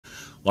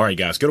Alright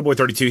guys,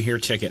 GoToBoy32 here,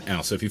 check it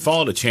out. So if you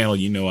follow the channel,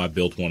 you know I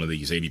built one of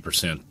these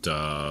 80%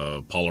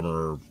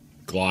 polymer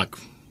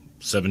Glock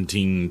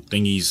 17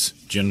 thingies,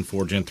 Gen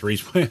 4, Gen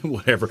 3s,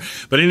 whatever.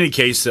 But in any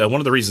case, one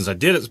of the reasons I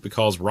did it is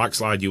because Rock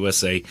Slide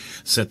USA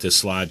sent this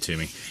slide to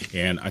me.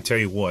 And I tell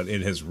you what,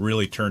 it has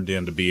really turned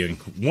into being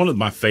one of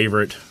my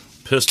favorite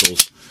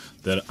pistols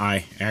that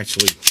I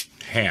actually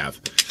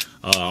have.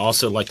 I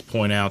also like to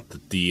point out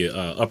that the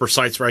upper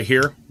sights right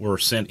here were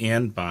sent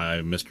in by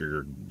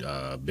Mr.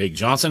 Big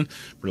Johnson.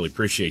 Really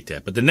appreciate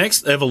that. But the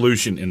next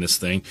evolution in this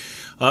thing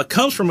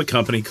comes from a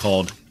company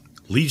called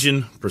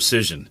Legion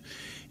Precision.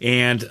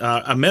 And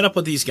I met up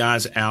with these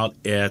guys out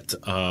at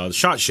the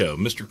SHOT Show,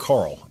 Mr.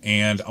 Carl.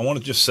 And I want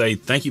to just say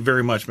thank you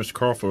very much, Mr.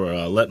 Carl, for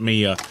letting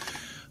me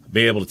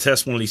be able to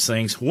test one of these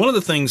things. One of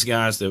the things,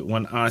 guys, that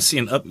when I see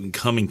an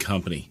up-and-coming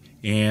company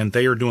and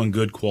they are doing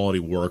good quality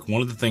work,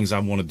 one of the things I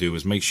want to do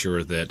is make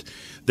sure that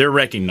they're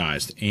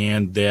recognized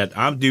and that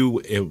I do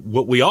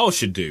what we all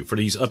should do for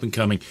these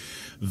up-and-coming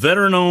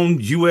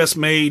veteran-owned,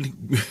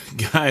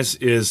 U.S.-made guys,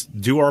 is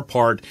do our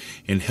part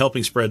in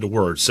helping spread the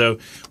word. So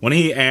when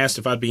he asked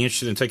if I'd be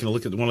interested in taking a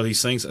look at one of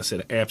these things, I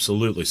said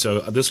absolutely.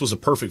 So this was a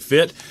perfect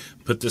fit.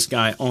 Put this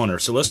guy on her.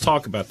 So let's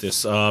talk about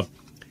this.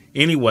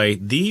 Anyway,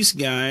 these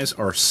guys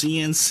are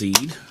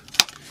CNC'd,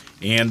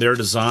 and they're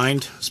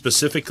designed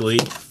specifically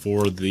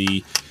for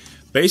the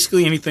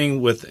basically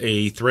anything with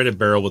a threaded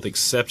barrel, with the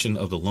exception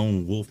of the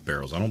Lone Wolf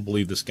barrels. I don't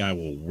believe this guy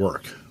will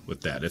work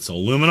with that. It's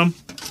aluminum.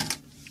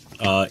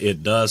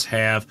 It does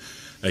have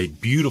a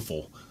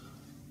beautiful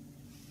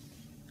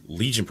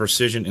Legion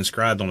Precision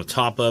inscribed on the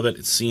top of it.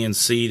 It's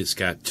CNC'd. It's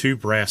got 2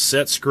 brass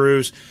set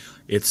screws.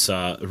 It's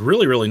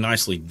really, really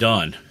nicely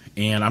done.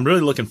 And I'm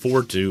really looking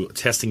forward to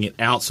testing it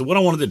out. So what I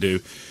wanted to do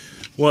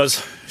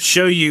was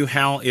show you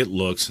how it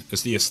looks.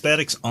 It's the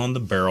aesthetics on the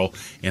barrel,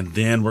 and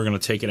then we're going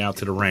to take it out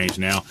to the range.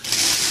 Now,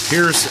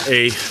 here's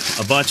a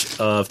bunch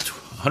of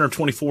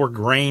 124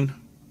 grain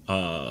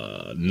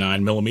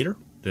 9mm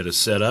that is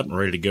set up and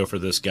ready to go for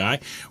this guy.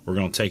 We're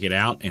going to take it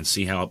out and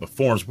see how it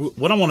performs.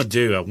 What I want to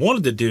do, I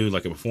wanted to do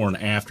like a before and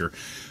after,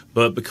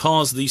 but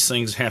because these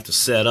things have to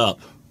set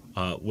up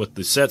with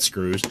the set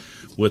screws,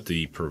 with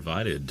the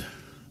provided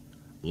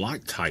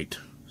Loctite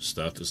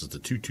stuff, this is the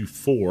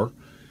 224,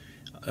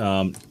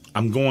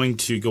 I'm going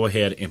to go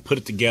ahead and put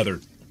it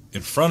together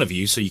in front of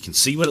you so you can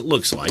see what it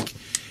looks like,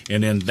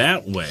 and then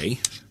that way,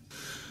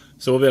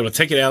 so we'll be able to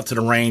take it out to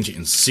the range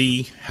and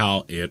see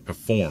how it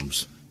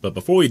performs. But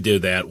before we do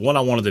that, what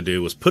I wanted to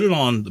do was put it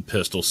on the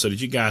pistol so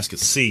that you guys could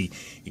see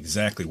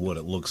exactly what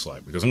it looks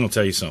like, because I'm going to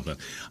tell you something,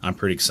 I'm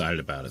pretty excited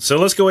about it. So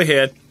let's go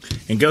ahead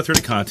and go through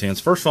the contents.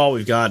 First of all,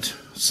 we've got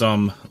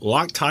some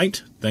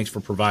Loctite. Thanks for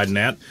providing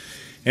that.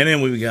 And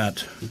then we've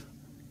got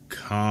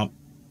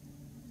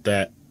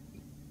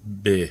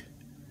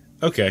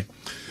Okay.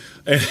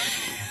 A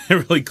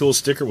really cool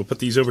sticker. We'll put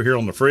these over here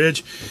on the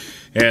fridge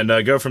and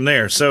go from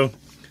there. So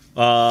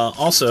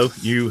also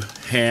you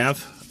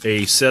have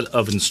a set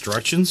of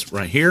instructions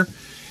right here,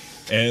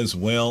 as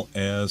well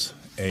as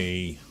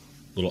a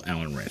little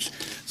Allen wrench.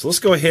 So let's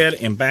go ahead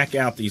and back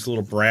out these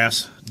little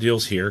brass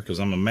deals here, because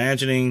I'm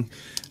imagining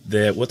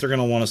that what they're going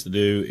to want us to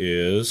do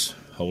is,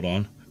 hold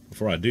on,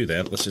 before I do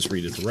that, let's just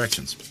read the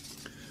directions.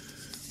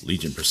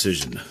 Legion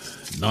Precision,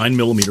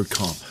 9mm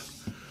comp.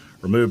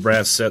 Remove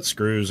brass set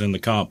screws in the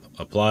comp.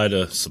 Apply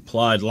the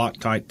supplied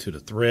Loctite to the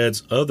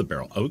threads of the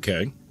barrel.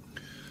 Okay.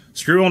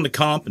 Screw on the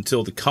comp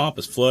until the comp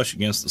is flush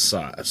against the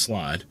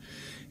slide.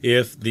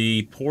 If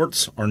the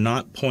ports are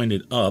not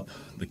pointed up,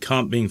 the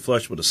comp being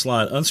flush with the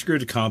slide, unscrew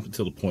the comp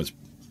until the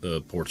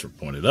ports are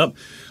pointed up.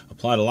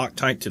 Apply the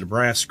Loctite to the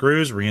brass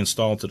screws.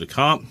 Reinstall to the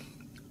comp.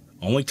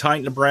 Only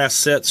tighten the brass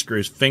set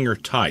screws finger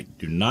tight.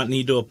 Do not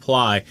need to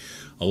apply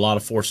a lot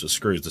of force to the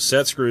screws. The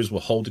set screws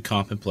will hold the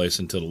comp in place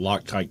until the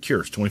Loctite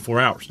cures, 24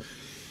 hours.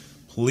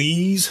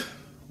 Please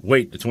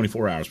wait the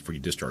 24 hours before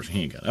you discharge the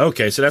handgun.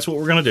 Okay, so that's what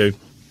we're going to do.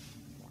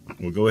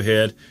 We'll go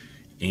ahead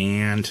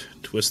and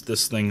twist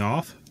this thing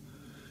off.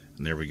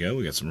 And there we go.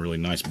 We got some really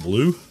nice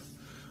blue.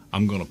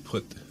 I'm going to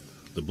put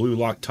the blue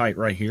Loctite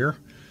right here.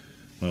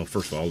 Well,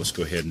 first of all, let's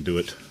go ahead and do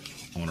it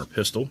on our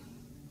pistol.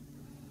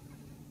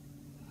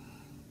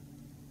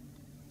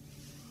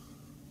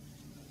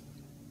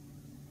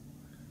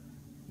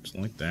 Just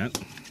like that.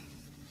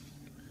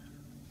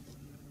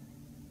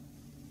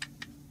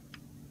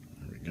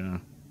 There we go.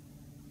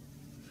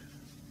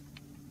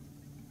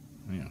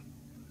 Yeah.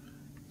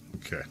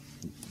 Okay.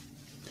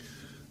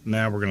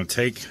 Now we're going to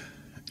take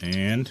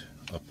and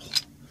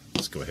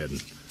let's go ahead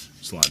and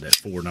slide that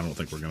forward. I don't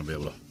think we're going to be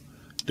able to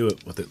do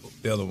it with it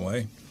the other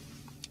way.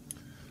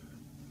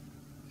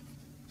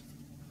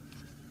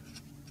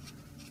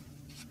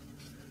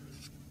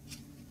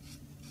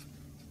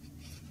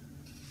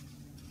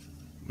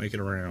 Make it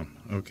around.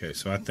 Okay,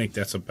 so I think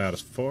that's about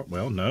as far.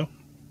 Well, no.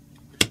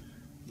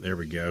 There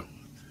we go.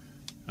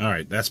 All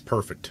right, that's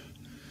perfect.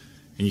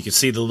 And you can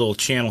see the little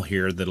channel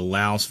here that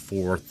allows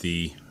for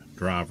the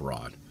drive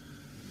rod.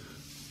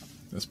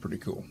 That's pretty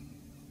cool.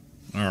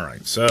 All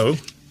right, so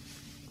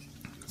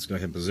let's go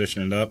ahead and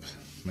position it up.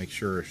 Make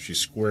sure she's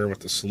square with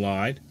the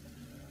slide.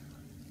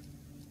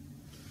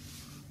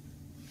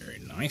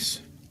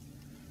 Nice.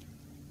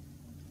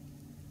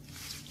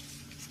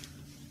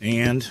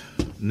 And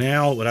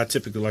now what I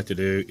typically like to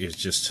do is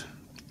just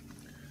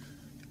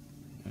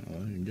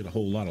get a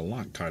whole lot of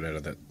Loctite out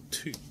of that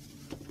too.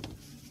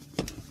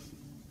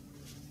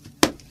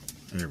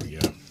 There we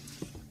go.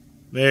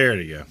 There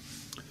you go.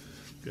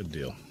 Good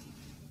deal.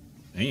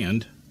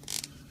 And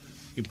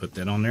you can put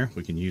that on there.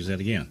 We can use that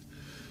again.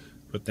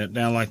 Put that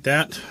down like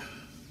that.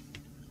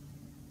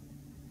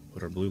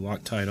 Put our blue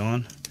Loctite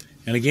on.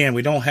 And again,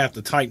 we don't have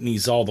to tighten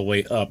these all the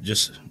way up.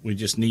 We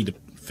just need to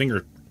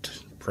finger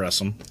press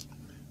them.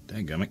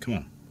 Dadgummit, come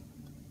on.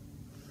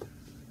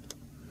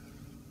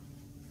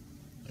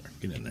 There,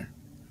 get in there.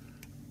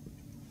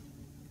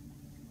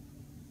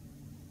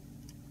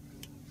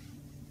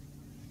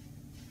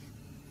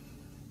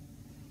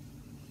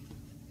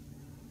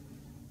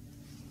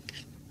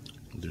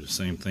 We'll do the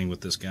same thing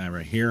with this guy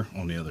right here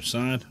on the other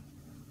side.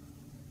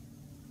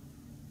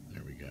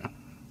 There we go.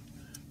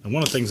 And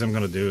one of the things I'm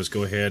going to do is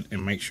go ahead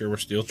and make sure we're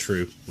still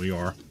true. We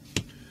are.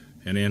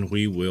 And then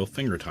we will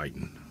finger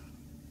tighten.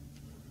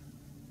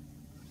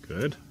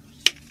 Good.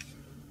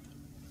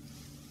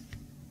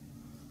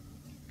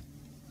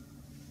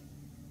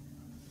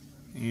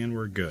 And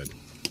we're good.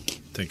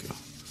 Take a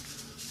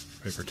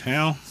paper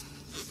towel.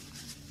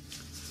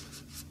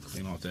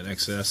 Clean off that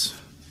excess.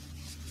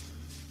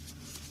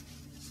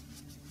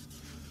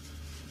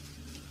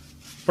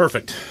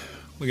 Perfect.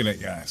 Look at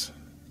that, guys.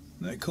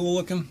 Isn't that cool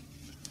looking?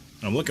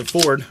 I'm looking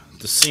forward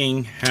to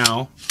seeing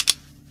how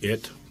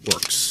it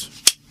works.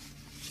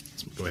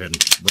 Let's go ahead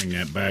and bring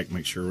that back,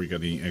 make sure we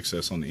got any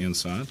excess on the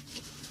inside.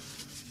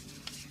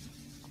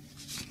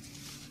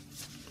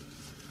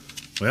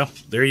 Well,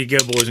 there you go,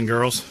 boys and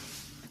girls.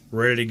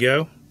 Ready to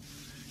go.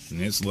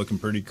 And it's looking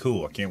pretty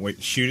cool. I can't wait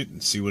to shoot it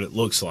and see what it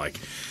looks like.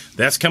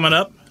 That's coming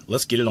up.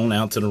 Let's get it on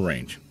out to the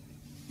range.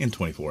 In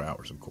 24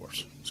 hours, of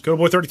course. Let's go,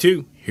 Boy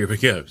 32. Here we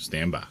go.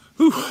 Stand by.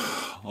 Whew.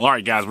 All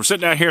right, guys, we're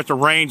sitting out here at the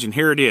range, and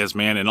here it is,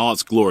 man, in all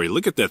its glory.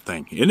 Look at that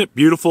thing. Isn't it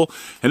beautiful?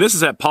 And this is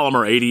that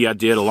Polymer 80 I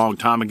did a long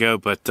time ago,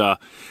 but,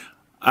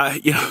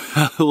 you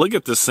know, look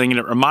at this thing, and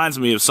it reminds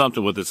me of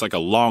something with it's like a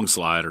long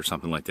slide or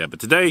something like that. But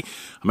today,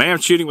 I am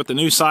shooting with the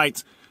new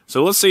sights,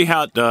 so let's see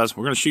how it does.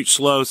 We're going to shoot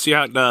slow, see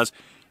how it does,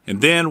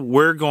 and then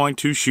we're going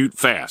to shoot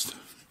fast.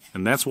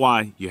 And that's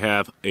why you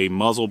have a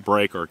muzzle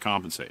brake or a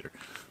compensator.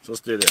 So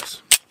let's do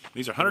this.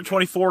 These are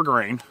 124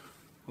 grain.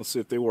 Let's see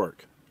if they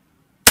work.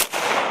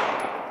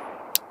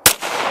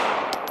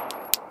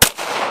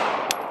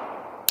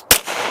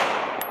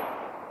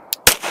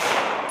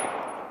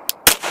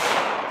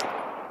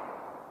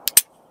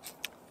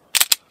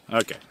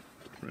 Okay,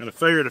 we're going to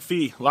figure the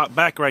fee lock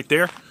back right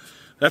there.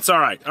 That's all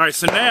right. All right,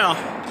 so now,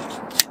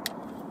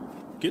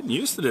 getting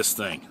used to this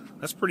thing.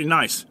 That's pretty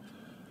nice.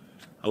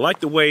 I like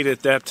the way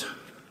that that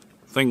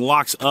thing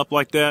locks up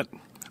like that.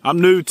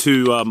 I'm new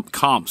to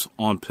comps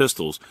on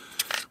pistols.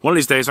 One of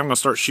these days, I'm going to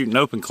start shooting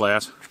open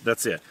class.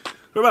 That's it.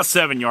 We're about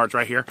 7 yards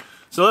right here.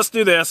 So let's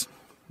do this.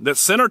 That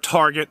center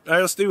target,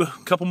 let's do a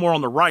couple more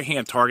on the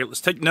right-hand target.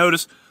 Let's take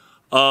notice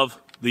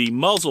of the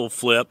muzzle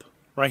flip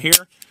right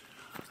here.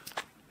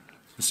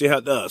 And see how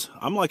it does.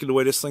 I'm liking the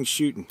way this thing's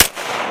shooting.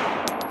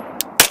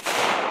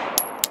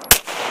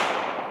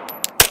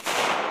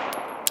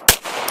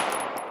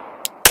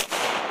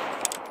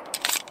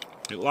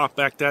 It locked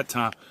back that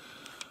time.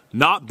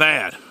 Not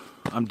bad.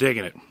 I'm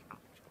digging it.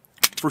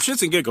 For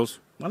shits and giggles,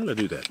 why don't I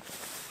do that?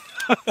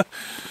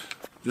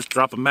 Just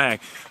drop a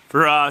mag.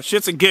 For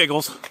shits and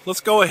giggles,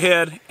 let's go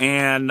ahead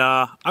and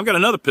I've got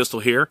another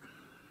pistol here.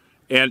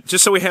 And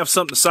just so we have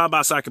something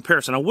side-by-side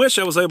comparison, I wish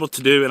I was able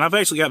to do, and I've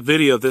actually got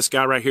video of this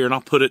guy right here, and I'll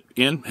put it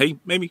in, hey,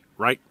 maybe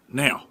right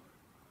now.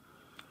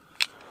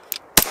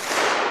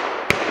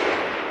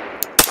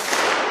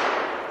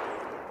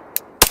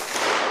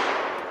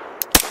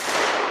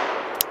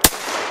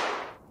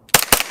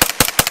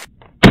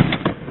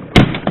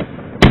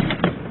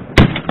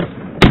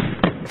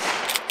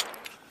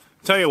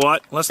 Tell you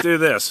what, let's do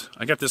this.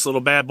 I got this little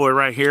bad boy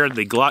right here,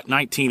 the Glock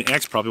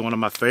 19X, probably one of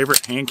my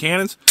favorite hand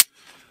cannons.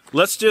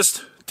 Let's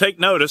just take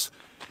notice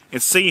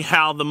and see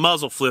how the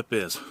muzzle flip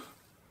is.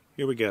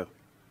 Here we go.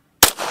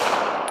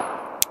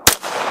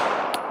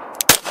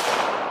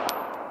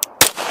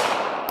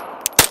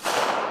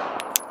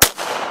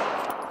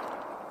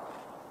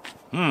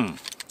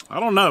 I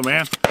don't know,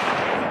 man.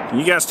 Can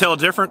you guys tell a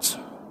difference?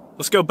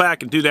 Let's go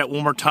back and do that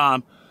one more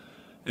time.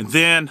 And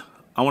then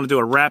I want to do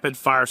a rapid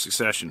fire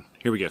succession.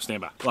 Here we go,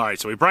 stand by. All right,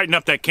 so we brightened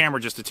up that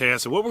camera just a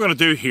tad. So what we're going to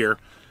do here,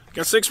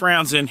 got 6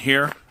 rounds in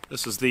here.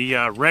 This is the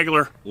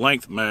regular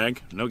length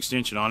mag, no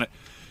extension on it.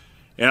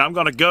 And I'm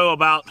going to go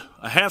about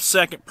a ½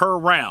 second per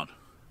round.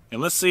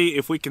 And let's see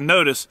if we can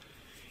notice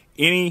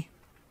any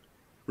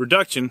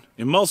reduction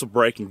in muzzle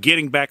brake and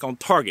getting back on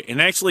target.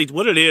 And actually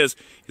what it is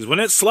when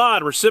that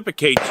slide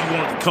reciprocates, you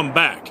want it to come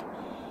back.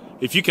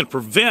 If you can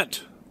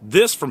prevent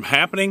this from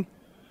happening,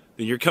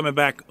 then you're coming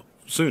back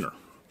sooner.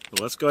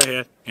 So let's go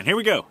ahead, and here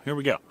we go, here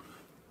we go.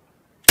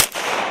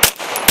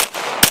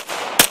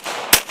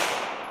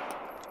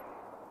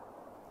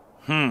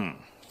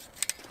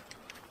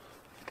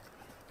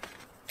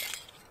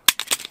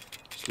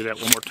 Let's do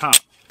that one more time.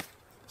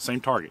 Same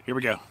target. Here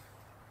we go.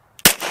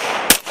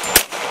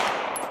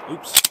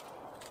 Oops.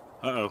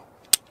 Uh-oh.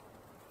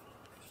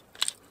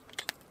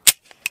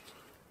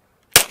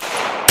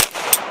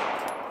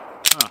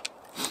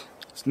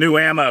 It's new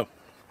ammo.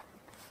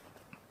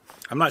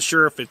 I'm not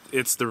sure if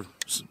it's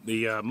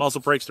the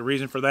muzzle brake's the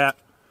reason for that.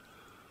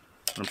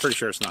 I'm pretty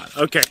sure it's not.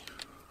 Okay.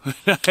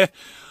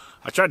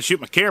 I tried to shoot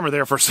my camera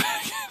there for a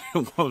second.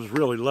 It was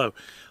really low.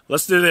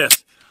 Let's do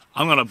this.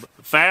 I'm going to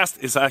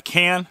fast as I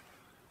can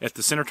at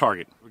the center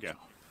target. Here we go.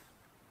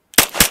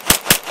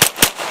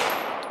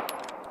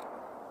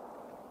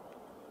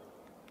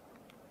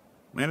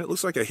 Man, it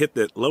looks like I hit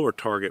that lower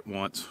target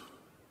once.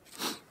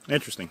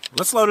 Interesting.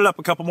 Let's load it up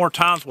a couple more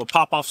times. We'll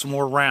pop off some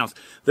more rounds.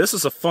 This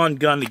is a fun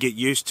gun to get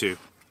used to.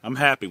 I'm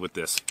happy with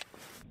this.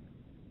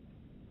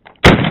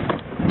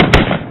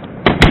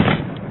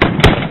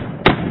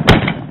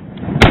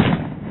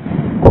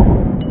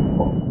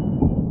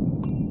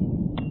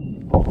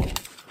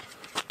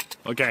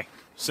 Okay,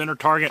 center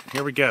target,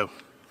 here we go.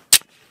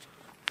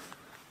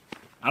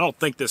 I don't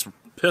think this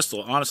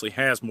pistol honestly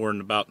has more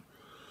than about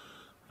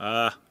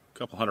a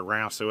couple hundred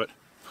rounds to it.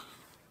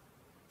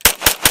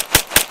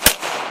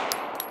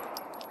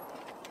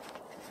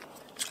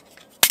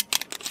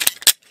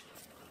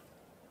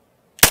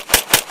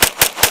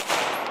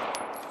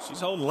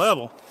 She's holding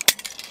level.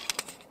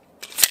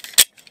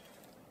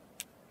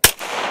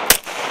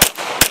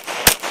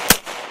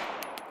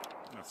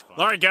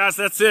 Alright guys,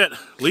 that's it.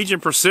 Legion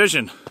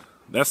Precision.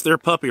 That's their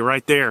puppy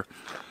right there.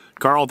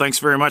 Carl, thanks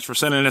very much for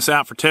sending this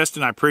out for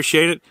testing. I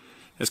appreciate it.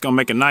 It's going to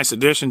make a nice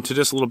addition to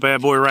this little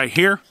bad boy right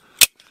here.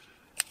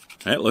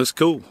 That looks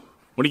cool.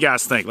 What do you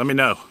guys think? Let me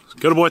know.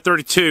 Go to Boy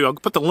 32. I'll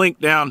put the link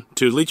down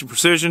to Legion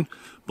Precision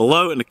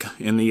below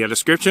in the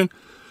description.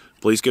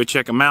 Please go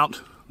check them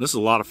out. This is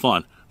a lot of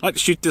fun. I like to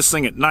shoot this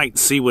thing at night and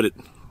see what it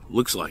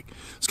looks like.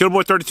 Let's go to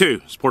Boy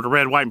 32. Support the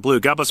red, white, and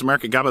blue. God bless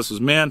America. God bless those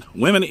men,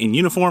 women in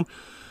uniform.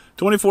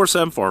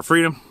 24/7 for our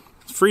freedom.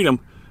 Freedom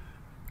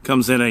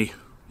comes in a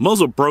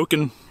muzzle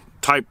broken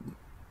type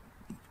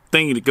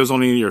thing that goes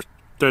on in your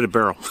threaded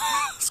barrel.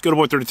 Let's go to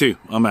Boy 32.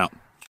 I'm out.